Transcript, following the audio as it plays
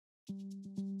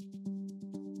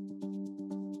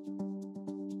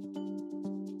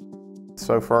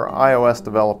So for iOS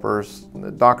developers,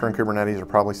 Docker and Kubernetes are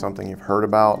probably something you've heard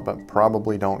about, but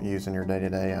probably don't use in your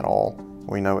day-to-day at all.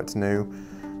 We know it's new,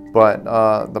 but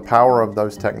the power of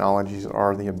those technologies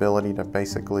are the ability to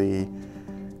basically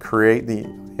create the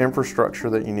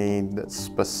infrastructure that you need that's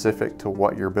specific to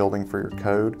what you're building for your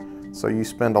code. So you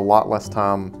spend a lot less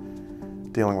time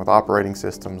dealing with operating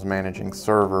systems, managing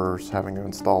servers, having to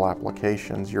install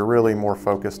applications. You're really more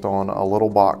focused on a little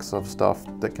box of stuff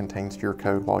that contains your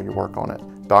code while you work on it.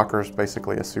 Docker is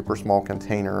basically a super small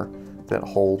container that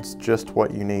holds just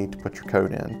what you need to put your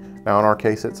code in. Now in our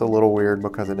case it's a little weird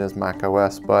because it is Mac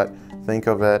OS, but think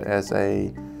of it as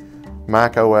a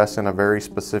Mac OS in a very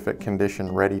specific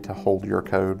condition ready to hold your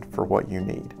code for what you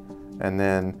need. And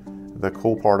then the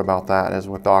cool part about that is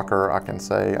with Docker, I can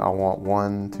say I want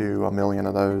 1 to 1 million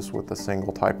of those with a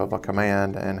single type of a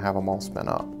command and have them all spin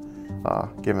up,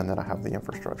 given that I have the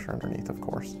infrastructure underneath, of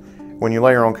course. When you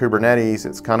layer on Kubernetes,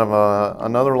 it's kind of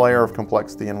another layer of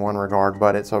complexity in one regard,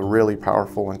 but it's a really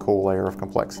powerful and cool layer of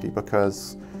complexity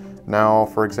because now,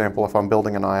 for example, if I'm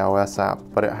building an iOS app,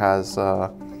 but it has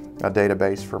a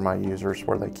database for my users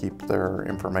where they keep their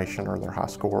information or their high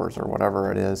scores or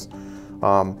whatever it is,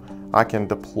 I can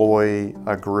deploy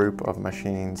a group of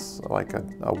machines like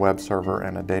a web server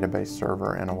and a database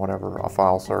server and a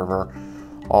file server,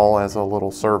 all as a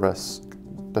little service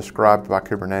described by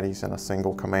Kubernetes in a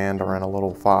single command or in a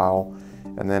little file.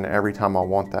 And then every time I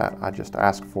want that, I just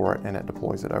ask for it and it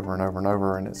deploys it over and over and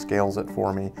over and it scales it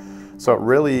for me. So it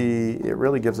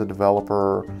really gives a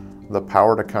developer the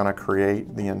power to kind of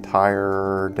create the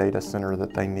entire data center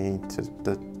that they need to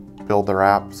build their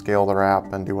app, scale their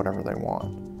app, and do whatever they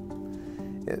want.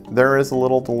 There is a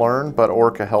little to learn, but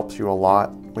Orka helps you a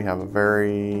lot. We have a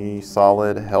very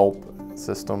solid help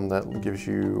system that gives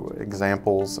you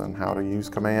examples and how to use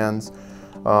commands.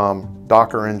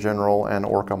 Docker in general and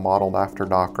Orka modeled after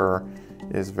Docker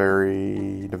is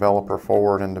very developer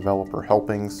forward and developer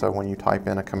helping. So when you type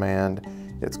in a command,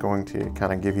 it's going to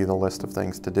kind of give you the list of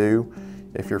things to do.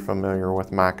 If you're familiar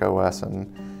with Mac OS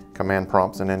and command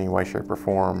prompts in any way, shape, or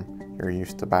form, you're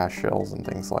used to bash shells and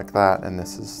things like that, and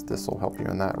this will help you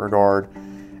in that regard.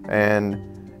 And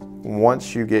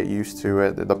once you get used to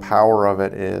it, the power of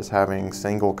it is having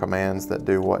single commands that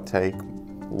do what take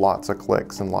lots of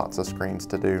clicks and lots of screens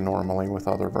to do normally with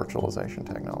other virtualization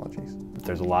technologies.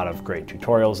 There's a lot of great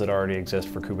tutorials that already exist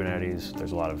for Kubernetes.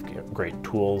 There's a lot of great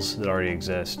tools that already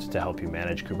exist to help you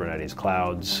manage Kubernetes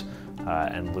clouds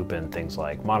and loop in things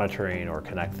like monitoring or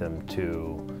connect them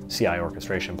to CI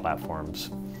orchestration platforms.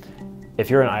 If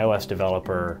you're an iOS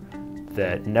developer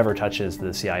that never touches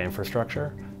the CI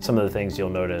infrastructure, some of the things you'll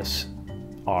notice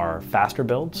are faster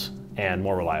builds and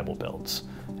more reliable builds.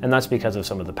 And that's because of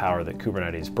some of the power that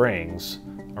Kubernetes brings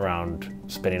around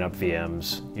spinning up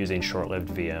VMs, using short-lived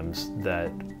VMs that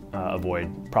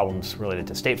avoid problems related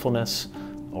to statefulness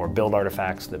or build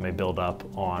artifacts that may build up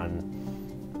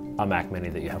on a Mac Mini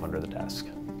that you have under the desk.